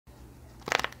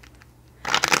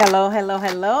Hello, hello,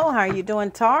 hello. How are you doing,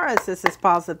 Taurus? This is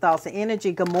Positive Thoughts and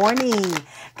Energy. Good morning,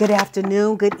 good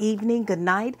afternoon, good evening, good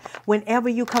night. Whenever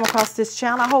you come across this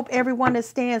channel, I hope everyone is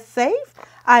staying safe.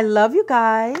 I love you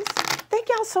guys. Thank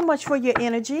y'all so much for your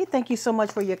energy. Thank you so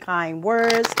much for your kind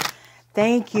words.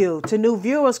 Thank you. To new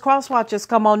viewers, cross-watchers,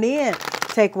 come on in.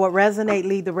 Take what resonates,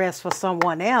 leave the rest for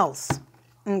someone else.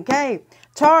 Okay.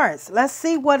 Taurus, let's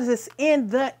see what is in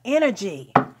the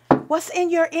energy. What's in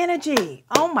your energy?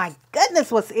 Oh my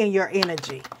goodness, what's in your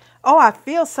energy? Oh, I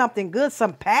feel something good,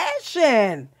 some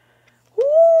passion.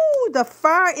 Ooh, the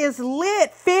fire is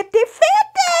lit 50-50.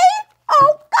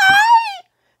 Okay.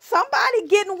 Somebody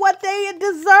getting what they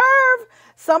deserve.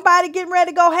 Somebody getting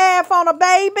ready to go half on a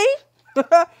baby.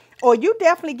 Or you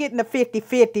definitely getting a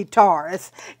 50-50,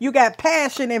 Taurus. You got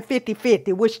passion in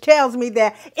 50-50, which tells me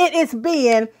that it is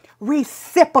being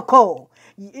reciprocal.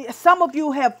 Some of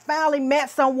you have finally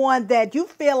met someone that you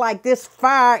feel like this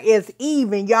fire is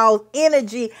even. Y'all's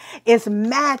energy is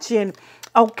matching.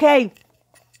 Okay.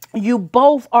 You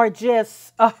both are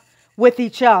just with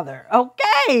each other.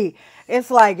 Okay.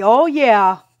 It's like, oh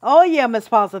yeah. Oh yeah, Miss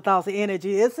Positive Thoughts and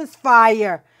Energy. This is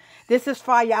fire. This is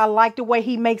fire. I like the way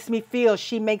he makes me feel.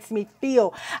 She makes me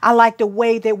feel. I like the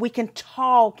way that we can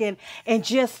talk and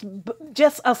just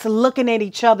us looking at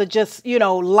each other just,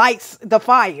 lights the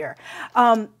fire.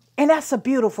 And that's a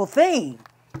beautiful thing.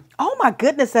 Oh my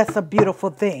goodness, that's a beautiful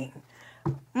thing.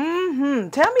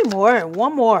 Tell me more.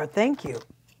 One more. Thank you.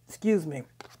 Excuse me.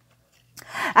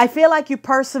 I feel like you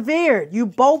persevered. You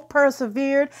both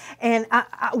persevered. And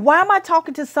why am I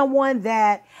talking to someone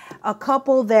that, a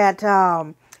couple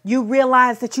that you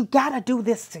realize that you got to do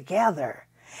this together?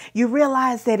 You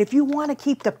realize that if you want to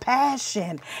keep the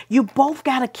passion, you both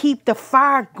got to keep the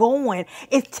fire going.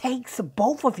 It takes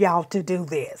both of y'all to do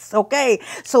this. Okay.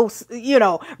 So,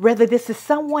 whether this is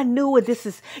someone new or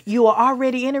you are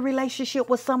already in a relationship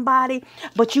with somebody,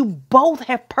 but you both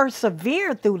have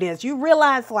persevered through this. You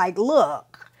realize like,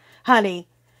 look, honey,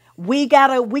 we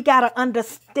gotta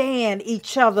understand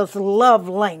each other's love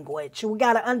language. We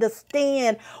gotta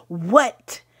understand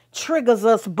what triggers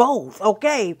us both.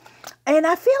 Okay. And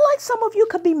I feel like some of you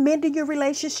could be mending your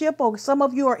relationship, or some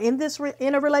of you are in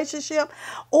a relationship,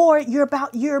 or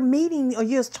you're meeting or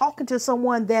you're talking to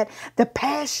someone that the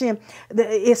passion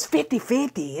is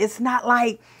 50-50. It's not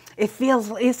like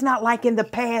it's not like in the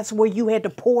past where you had to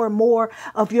pour more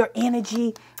of your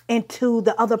energy into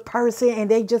the other person and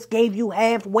they just gave you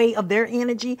halfway of their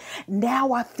energy.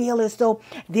 Now I feel as though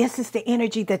this is the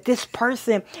energy that this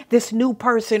person, this new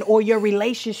person, or your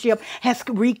relationship has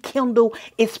rekindled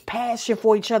its passion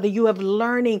for each other. You have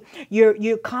learning,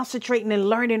 you're concentrating and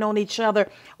learning on each other,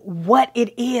 what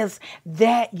it is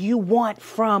that you want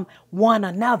from one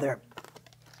another.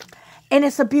 And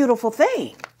it's a beautiful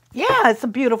thing. Yeah, it's a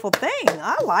beautiful thing.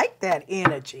 I like that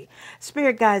energy.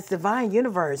 Spirit guides, divine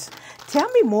universe. Tell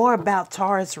me more about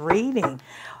Taurus reading.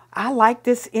 I like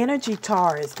this energy,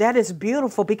 Taurus. That is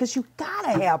beautiful because you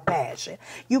gotta have passion.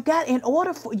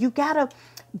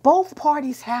 Both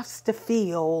parties have to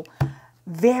feel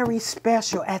very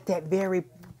special at that very,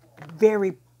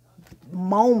 very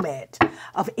moment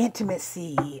of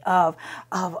intimacy, of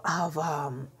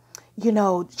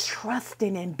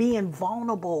trusting and being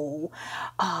vulnerable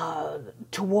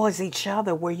towards each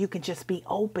other, where you can just be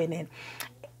open and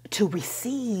to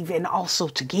receive and also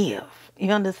to give.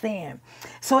 You understand?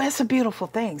 So it's a beautiful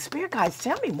thing. Spirit guides,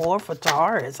 tell me more for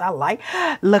Taurus.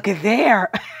 Look at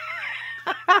there.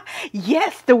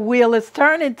 Yes, the wheel is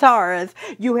turning, Taurus.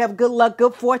 You have good luck,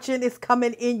 good fortune is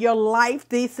coming in your life.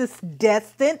 This is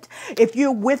destined. If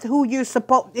you're with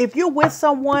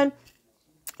someone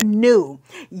new,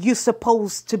 you're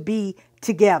supposed to be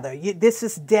together. This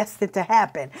is destined to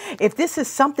happen. If this is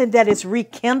something that is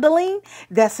rekindling,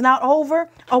 that's not over,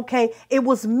 okay, it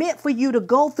was meant for you to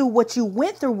go through what you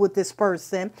went through with this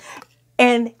person,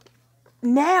 and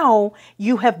now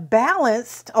you have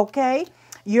balanced, okay?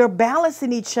 You're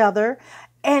balancing each other,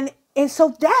 and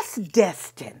so that's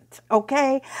destined,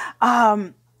 okay?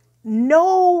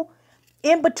 No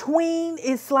in between.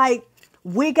 It's like,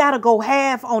 we got to go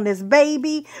half on this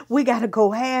baby. We got to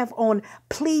go half on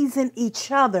pleasing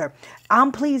each other.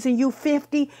 I'm pleasing you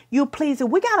 50, you pleasing.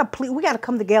 We got to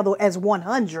come together as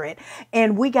 100,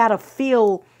 and we got to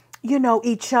feel,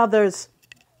 each other's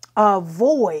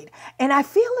void. And I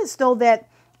feel as though that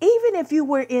even if you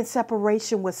were in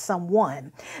separation with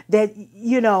someone, that,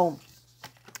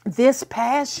 this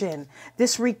passion,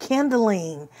 this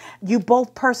rekindling, you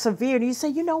both persevered. You say,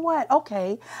 you know what?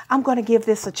 Okay, I'm going to give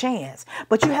this a chance.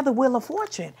 But you have the wheel of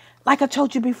fortune. Like I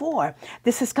told you before,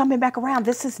 this is coming back around.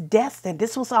 This is destined.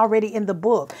 This was already in the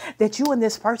book that you and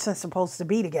this person are supposed to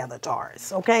be together,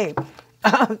 Taurus. Okay.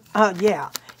 Yeah.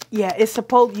 Yeah, it's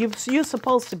supposed you're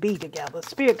supposed to be together.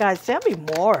 Spirit guys, tell me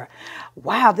more.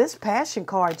 Wow, this passion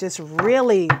card just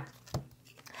really.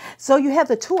 So you have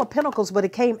the Two of Pentacles, but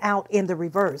it came out in the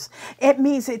reverse. It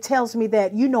means, it tells me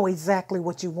that you know exactly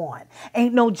what you want.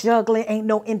 Ain't no juggling, ain't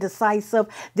no indecisive.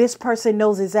 This person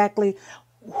knows exactly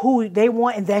who they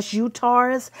want, and that's you,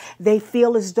 Taurus. They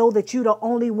feel as though that you're the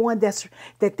only one that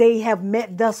they have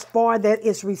met thus far that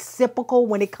is reciprocal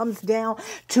when it comes down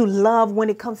to love,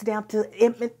 when it comes down to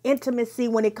intimacy,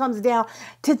 when it comes down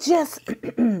to just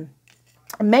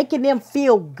making them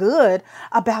feel good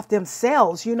about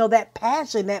themselves. You know, that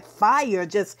passion, that fire,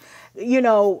 just, you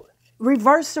know,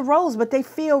 reverse the roles, but they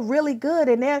feel really good,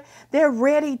 and they're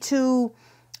ready to.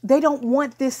 They don't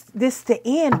want this to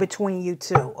end between you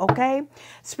two, okay?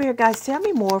 Spirit guys, tell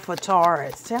me more for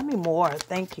Taurus. Tell me more.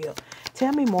 Thank you.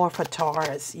 Tell me more for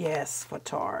Taurus. Yes, for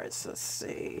Taurus. Let's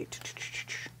see.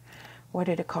 Where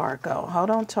did the card go? Hold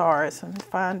on, Taurus. Let me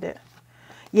find it.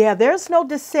 Yeah, there's no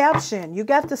deception. You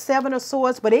got the Seven of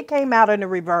Swords, but it came out in the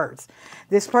reverse.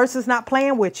 This person's not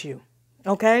playing with you,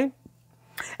 okay?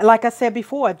 And like I said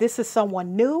before, this is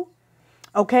someone new.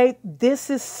 Okay, this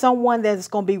is someone that is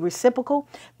going to be reciprocal.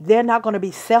 They're not going to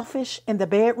be selfish in the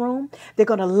bedroom. They're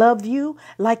going to love you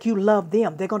like you love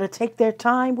them. They're going to take their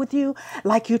time with you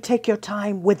like you take your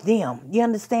time with them. You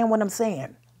understand what I'm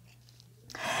saying?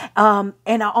 And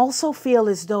I also feel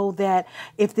as though that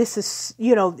if this is,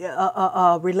 you know,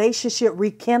 a relationship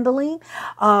rekindling,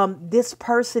 this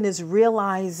person is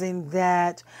realizing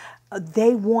that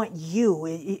they want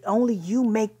you. Only you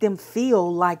make them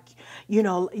feel like, you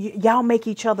know, y'all make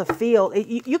each other feel.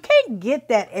 You can't get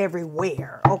that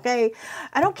everywhere, okay?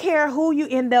 I don't care who you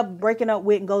end up breaking up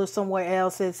with and go to somewhere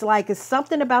else. It's like, it's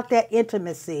something about that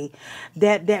intimacy,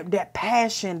 that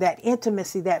passion, that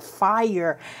intimacy, that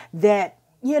fire, that,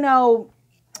 you know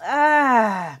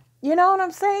what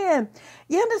I'm saying?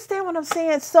 You understand what I'm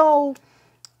saying? So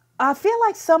I feel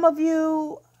like some of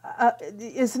you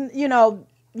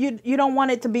you don't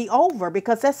want it to be over,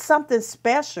 because that's something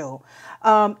special.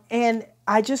 And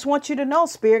I just want you to know,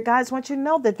 Spirit guys want you to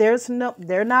know that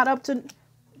they're not up to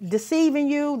deceiving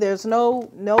you. There's no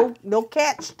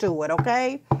catch to it,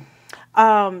 okay?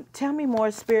 Tell me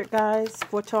more, Spirit guys,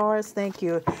 for Taurus. Thank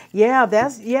you. Yeah,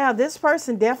 this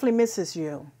person definitely misses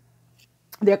you.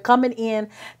 They're coming in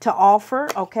to offer,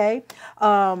 okay?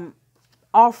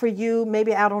 Offer you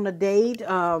maybe out on a date,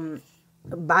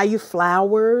 buy you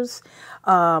flowers,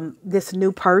 this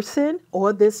new person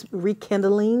or this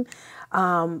rekindling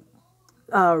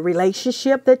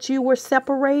relationship that you were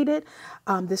separated.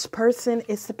 This person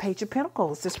is the Page of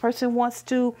Pentacles. This person wants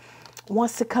to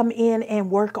come in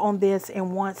and work on this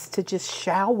and wants to just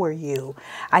shower you.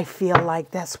 I feel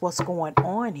like that's what's going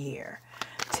on here.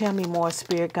 Tell me more,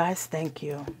 Spirit guys. Thank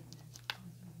you.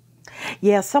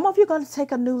 Yeah, some of you are going to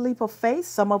take a new leap of faith.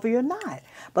 Some of you are not.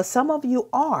 But some of you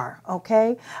are,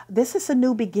 okay? This is a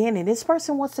new beginning. This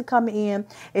person wants to come in.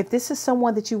 If this is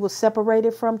someone that you were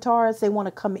separated from, Taurus, they want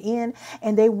to come in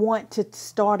and they want to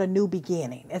start a new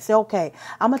beginning. And say, okay,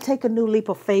 I'm going to take a new leap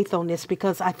of faith on this,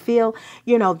 because I feel,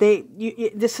 you know,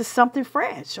 this is something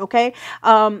fresh, okay?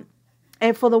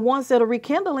 And for the ones that are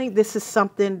rekindling, this is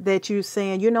something that you're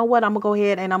saying, you know what, I'm going to go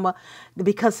ahead and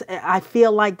because I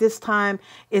feel like this time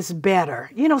is better.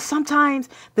 You know, sometimes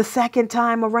the second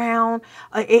time around,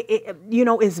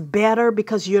 is better,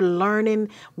 because you're learning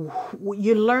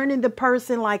the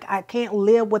person. Like, I can't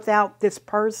live without this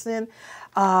person,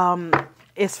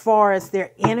 as far as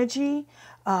their energy.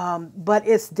 But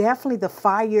it's definitely, the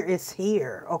fire is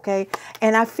here. Okay.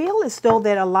 And I feel as though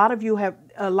that a lot of you have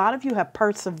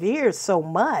persevered so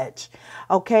much.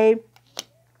 Okay.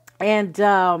 And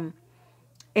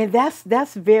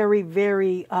that's very,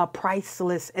 very,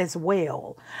 priceless as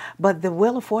well. But the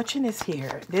Wheel of Fortune is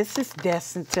here. This is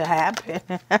destined to happen.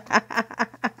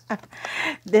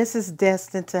 This is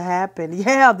destined to happen.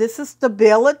 Yeah. This is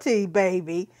stability,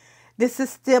 baby. This is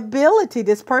stability.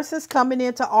 This person's coming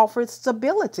in to offer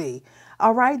stability.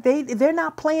 All right. They're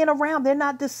not playing around. They're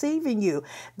not deceiving you.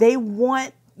 They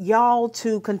want y'all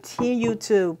to continue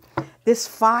to this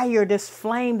fire, this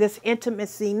flame, this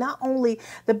intimacy, not only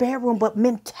the bedroom, but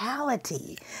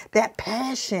mentality, that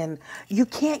passion. You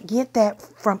can't get that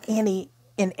from any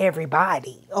and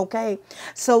everybody. Okay.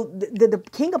 So the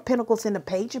King of Pentacles and the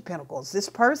Page of Pentacles, this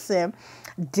person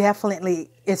definitely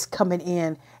is coming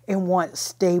in and wants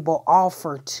stable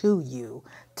offer to you,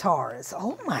 Taurus.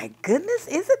 Oh my goodness,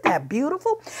 isn't that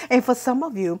beautiful? And for some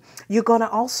of you, you're going to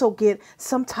also get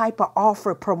some type of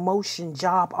offer, promotion,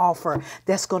 job offer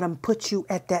that's going to put you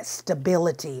at that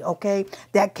stability, okay?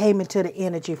 That came into the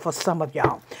energy for some of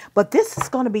y'all. But this is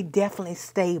going to be definitely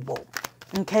stable.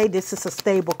 Okay, this is a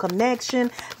stable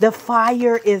connection. The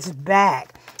fire is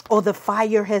back, or the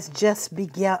fire has just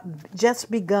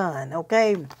begun.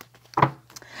 Okay.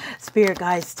 Spirit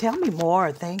guides, tell me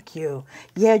more. Thank you.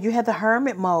 Yeah, you have the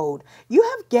hermit mode. You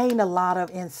have gained a lot of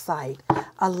insight,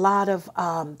 a lot of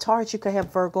Taurus. You could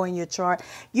have Virgo in your chart.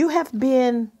 You have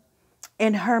been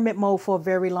in hermit mode for a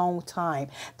very long time.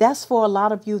 That's for a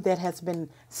lot of you that has been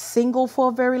single for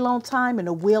a very long time, and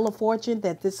the wheel of fortune,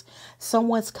 that this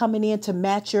someone's coming in to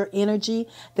match your energy,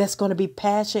 that's going to be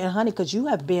passionate. And honey, because you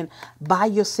have been by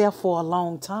yourself for a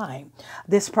long time.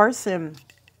 This person,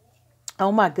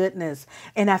 oh my goodness.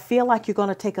 And I feel like you're going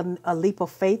to take a leap of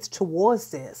faith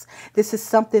towards this. This is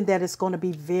something that is going to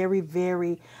be very,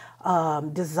 very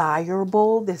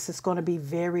desirable. This is going to be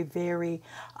very, very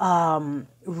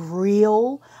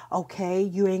real. Okay.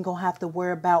 You ain't going to have to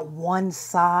worry about one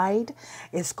side.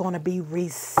 It's going to be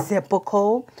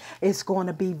reciprocal. It's going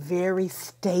to be very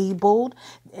stable.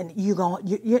 And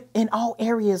you're in all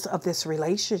areas of this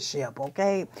relationship.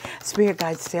 Okay. Spirit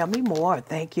guides, tell me more.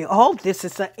 Thank you. Oh, this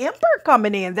is an Emperor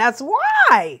coming in. That's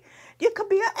why. It could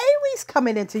be an Aries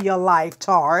coming into your life,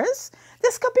 Taurus.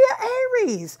 This could be an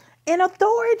Aries in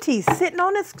authority, sitting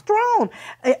on his throne.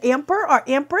 An emperor or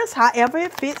empress, however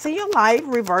it fits in your life.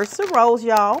 Reverse the roles,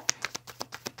 y'all.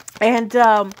 And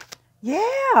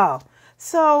yeah.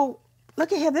 So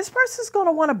look at here. This person's going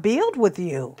to want to build with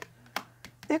you.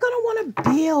 They're going to want to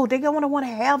build. They're going to want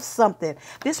to have something.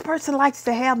 This person likes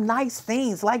to have nice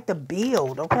things, like to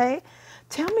build, okay?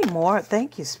 Tell me more.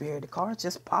 Thank you, Spirit. The card's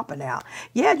just popping out.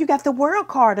 Yeah, you got the World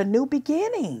card, a new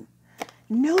beginning.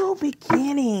 New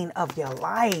beginning of your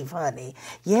life, honey.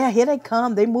 Yeah, here they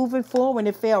come. They moving forward.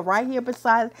 It fell right here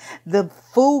beside the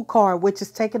Fool card, which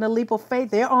is taking a leap of faith.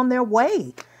 They're on their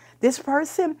way. This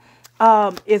person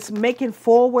is making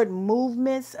forward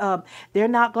movements. They're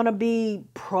not going to be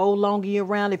prolonging you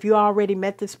around. If you already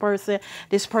met this person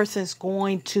is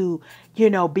going to,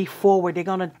 be forward. They're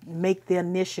going to make the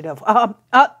initiative. Okay.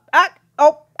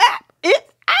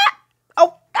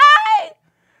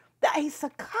 The Ace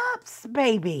of Cups,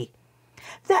 baby.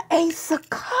 The Ace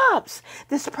of Cups.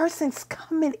 This person's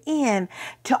coming in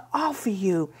to offer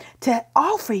you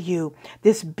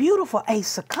this beautiful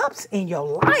Ace of Cups in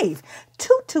your life.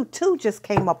 222 just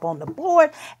came up on the board.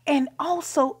 And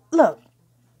also, look,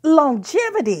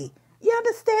 longevity. You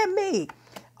understand me?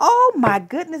 Oh my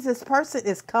goodness, this person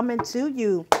is coming to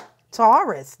you,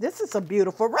 Taurus. This is a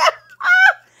beautiful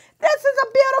this is a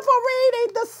beautiful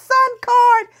reading. The Sun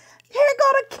card. Here go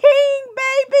the King,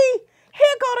 baby.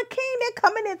 Here go the King. They're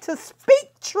coming in to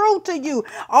speak true to you.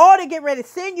 Oh, they get ready to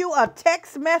send you a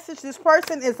text message. This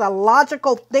person is a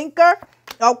logical thinker.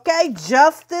 Okay,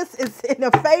 justice is in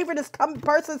a favor. This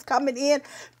person's coming in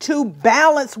to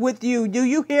balance with you. Do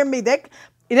you hear me?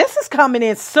 This is coming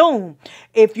in soon.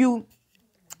 If your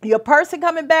person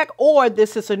coming back, or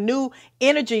this is a new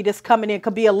energy that's coming in.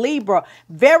 Could be a Libra,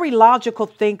 very logical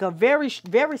thinker, very,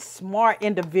 very smart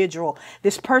individual.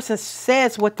 This person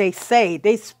says what they say.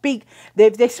 They speak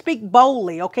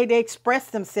boldly. Okay, they express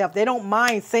themselves. They don't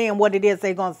mind saying what it is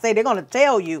they're going to say. They're going to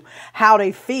tell you how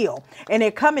they feel, and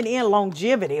they're coming in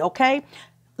longevity. Okay.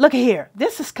 Look at here.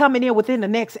 This is coming in within the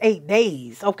next 8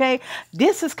 days, okay?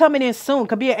 This is coming in soon.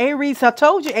 Could be an Aries. I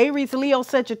told you, Aries, Leo,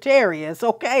 Sagittarius,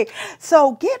 okay?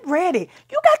 So get ready.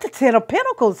 You got the 10 of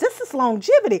Pentacles. This is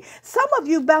longevity. Some of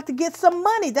you about to get some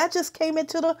money. That just came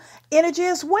into the energy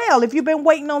as well. If you've been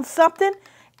waiting on something,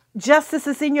 justice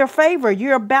is in your favor.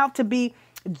 You're about to be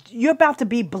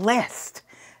blessed.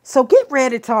 So get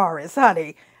ready, Taurus,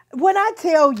 honey. When I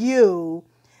tell you,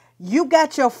 you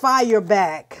got your fire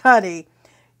back, honey,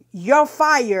 your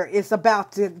fire is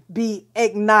about to be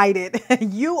ignited.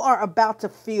 You are about to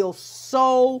feel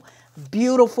so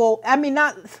beautiful. I mean,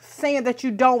 not saying that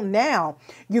you don't now.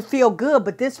 You feel good,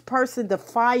 but this person, the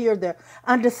fire, the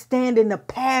understanding, the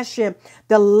passion,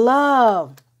 the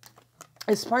love.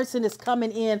 This person is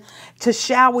coming in to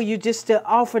shower you, just to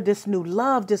offer this new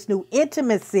love, this new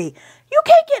intimacy. You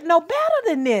can't get no better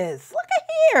than this. Look at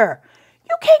here.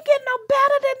 You can't get no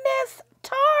better than this,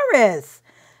 Taurus.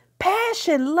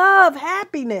 Passion, love,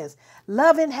 happiness,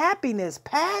 love and happiness,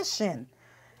 passion.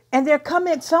 And they're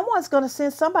coming, someone's going to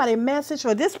send somebody a message,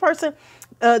 or this person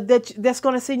that's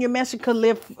going to send you a message could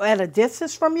live at a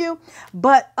distance from you.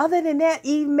 But other than that,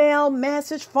 email,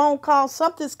 message, phone call,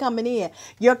 something's coming in.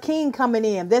 Your King coming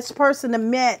in. This person to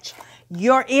match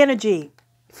your energy.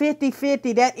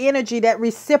 50-50, that energy, that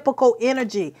reciprocal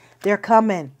energy. They're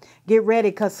coming. Get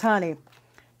ready, because, honey,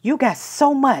 you got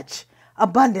so much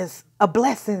abundance of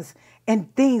blessings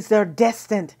and things that are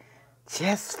destined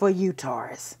just for you,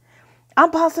 Taurus. I'm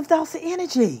Positive Dose of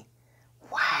Energy.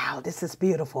 Wow, this is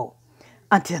beautiful.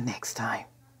 Until next time.